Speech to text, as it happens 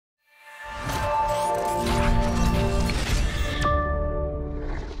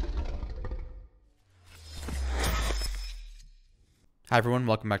Hi everyone,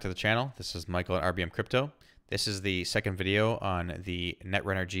 welcome back to the channel. This is Michael at RBM Crypto. This is the second video on the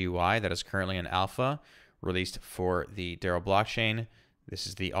Netrunner GUI that is currently in alpha, released for the DERO blockchain. This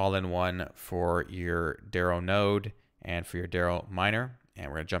is the all-in-one for your DERO node and for your DERO miner, and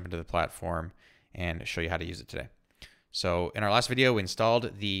we're going to jump into the platform and show you how to use it today. So in our last video, we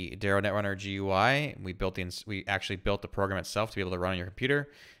installed the DERO Netrunner GUI. We actually built the program itself to be able to run on your computer.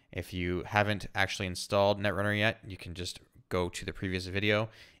 If you haven't actually installed Netrunner yet, you can just go to the previous video.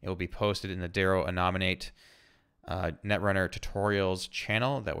 It will be posted in the DERO Anominate Netrunner tutorials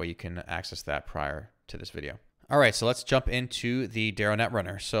channel. That way you can access that prior to this video. All right, so let's jump into the DERO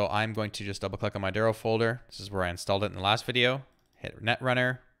Netrunner. So I'm going to just double click on my DERO folder. This is where I installed it in the last video. Hit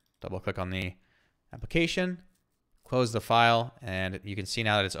Netrunner, double click on the application, close the file, and you can see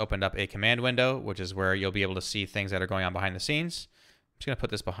now that it's opened up a command window, which is where you'll be able to see things that are going on behind the scenes. I'm just gonna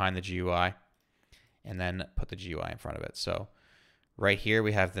put this behind the GUI and then put the GUI in front of it. So right here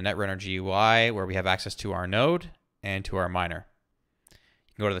we have the Netrunner GUI where we have access to our node and to our miner.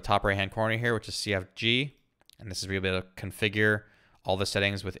 You can go to the top right hand corner here, which is CFG, and this is where you'll be able to configure all the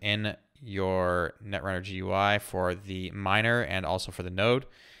settings within your Netrunner GUI for the miner and also for the node.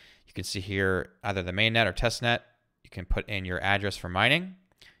 You can see here either the mainnet or testnet. You can put in your address for mining.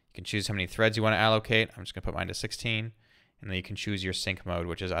 You can choose how many threads you want to allocate. I'm just gonna put mine to 16. And then you can choose your sync mode,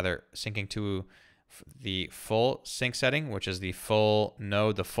 which is either syncing to the full sync setting, which is the full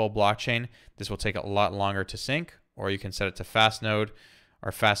node, the full blockchain. This will take a lot longer to sync, or you can set it to fast node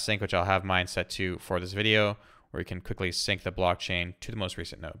or fast sync, which I'll have mine set to for this video, where you can quickly sync the blockchain to the most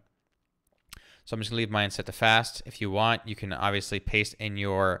recent node. So I'm just gonna leave mine set to fast. If you want, you can obviously paste in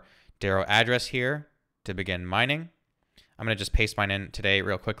your DERO address here to begin mining. I'm gonna just paste mine in today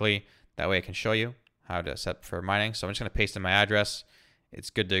real quickly. That way I can show you how to set up for mining. So I'm just gonna paste in my address. It's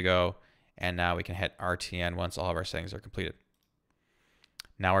good to go. And now we can hit RTN once all of our settings are completed.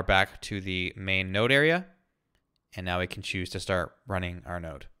 Now we're back to the main node area. And now we can choose to start running our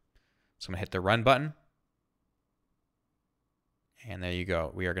node. So I'm gonna hit the run button. And there you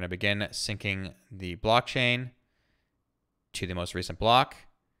go. We are gonna begin syncing the blockchain to the most recent block.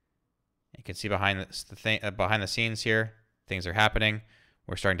 You can see behind the scenes here, things are happening.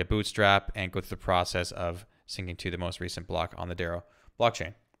 We're starting to bootstrap and go through the process of syncing to the most recent block on the DERO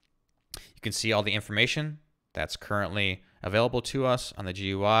blockchain. You can see all the information that's currently available to us on the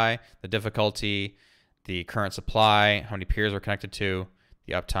GUI, the difficulty, the current supply, how many peers we're connected to,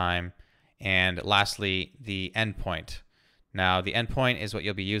 the uptime, and lastly, the endpoint. Now, the endpoint is what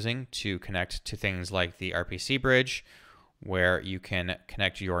you'll be using to connect to things like the RPC bridge, where you can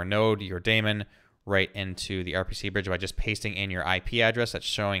connect your node, your daemon, right into the RPC bridge by just pasting in your IP address that's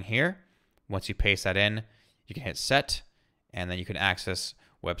showing here. Once you paste that in, you can hit set, and then you can access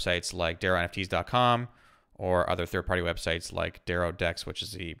websites like DERONFTs.com or other third-party websites like DERODEX, which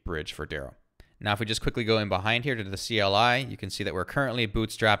is the bridge for DERO. Now, if we just quickly go in behind here to the CLI, you can see that we're currently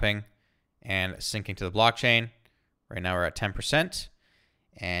bootstrapping and syncing to the blockchain. Right now we're at 10%,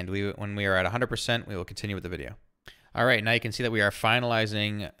 and when we are at 100%, we will continue with the video. All right, now you can see that we are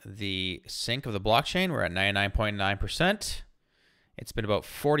finalizing the sync of the blockchain. We're at 99.9%. It's been about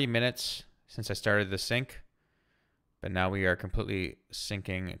 40 minutes since I started the sync, but now we are completely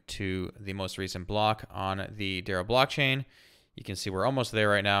syncing to the most recent block on the DERO blockchain. You can see we're almost there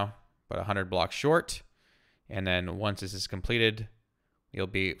right now, about 100 blocks short. And then once this is completed, you'll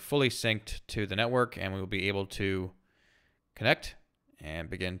be fully synced to the network, and we will be able to connect and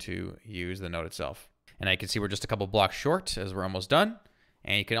begin to use the node itself. And now you can see we're just a couple blocks short as we're almost done.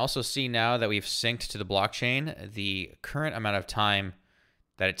 And you can also see now that we've synced to the blockchain, the current amount of time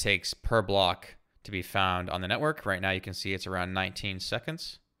that it takes per block to be found on the network. Right now you can see it's around 19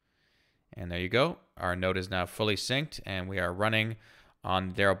 seconds. And there you go. Our node is now fully synced and we are running on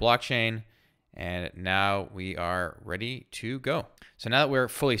the DERO blockchain. And now we are ready to go. So now that we're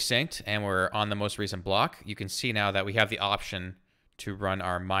fully synced and we're on the most recent block, you can see now that we have the option to run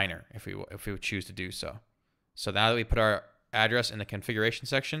our miner if we choose to do so. So now that we put our address in the configuration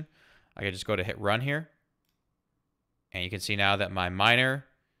section, I can just go to hit run here. And you can see now that my miner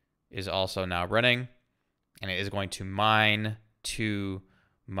is also now running, and it is going to mine to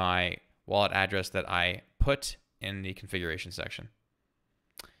my wallet address that I put in the configuration section.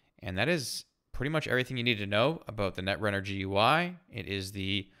 And that is pretty much everything you need to know about the Netrunner GUI. It is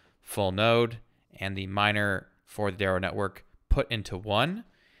the full node and the miner for the DERO network put into one.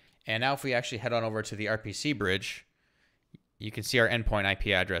 And now if we actually head on over to the RPC bridge, you can see our endpoint IP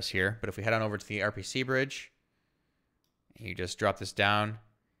address here. But if we head on over to the RPC bridge, and you just drop this down,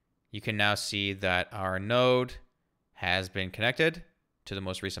 you can now see that our node has been connected to the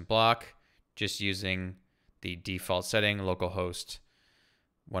most recent block just using the default setting, localhost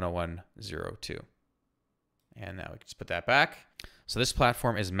 101.02. And now we can just put that back. So this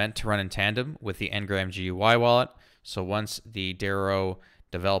platform is meant to run in tandem with the Engram GUI wallet. So once the DERO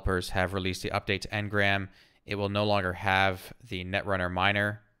developers have released the update to Engram, it will no longer have the Netrunner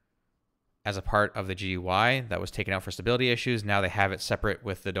miner as a part of the GUI that was taken out for stability issues. Now they have it separate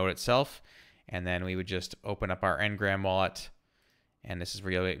with the node itself. And then we would just open up our Engram wallet. And this is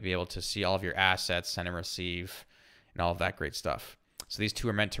where you'll be able to see all of your assets, send and receive, and all of that great stuff. So these two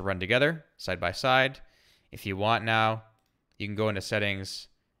are meant to run together, side by side. If you want now, you can go into settings,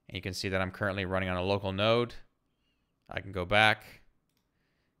 and you can see that I'm currently running on a local node. I can go back,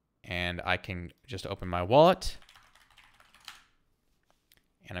 and I can just open my wallet.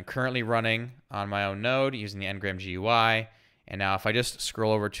 And I'm currently running on my own node using the Engram GUI. And now if I just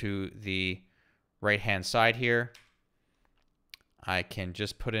scroll over to the right-hand side here, I can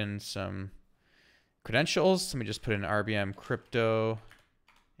just put in some credentials. Let me just put in RBM crypto,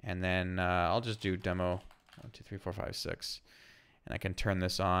 and then I'll just do demo 1, 2, 3, 4, 5, 6. And I can turn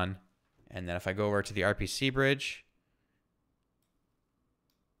this on. And then if I go over to the RPC bridge,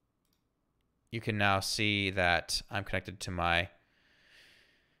 you can now see that I'm connected to my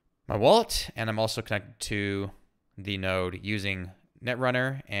wallet, and I'm also connected to the node using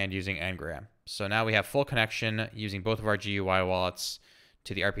Netrunner and using Engram. So now we have full connection using both of our GUI wallets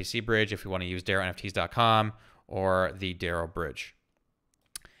to the RPC bridge if we want to use DERONFTs.com or the DERO bridge.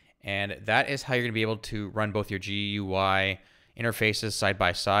 And that is how you're going to be able to run both your GUI interfaces side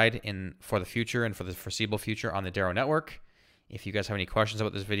by side for the future and for the foreseeable future on the DERO network. If you guys have any questions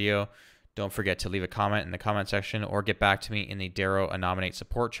about this video, don't forget to leave a comment in the comment section or get back to me in the DERO Anominate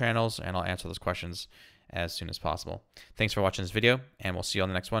support channels, and I'll answer those questions as soon as possible. Thanks for watching this video, and we'll see you on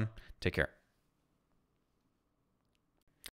the next one. Take care.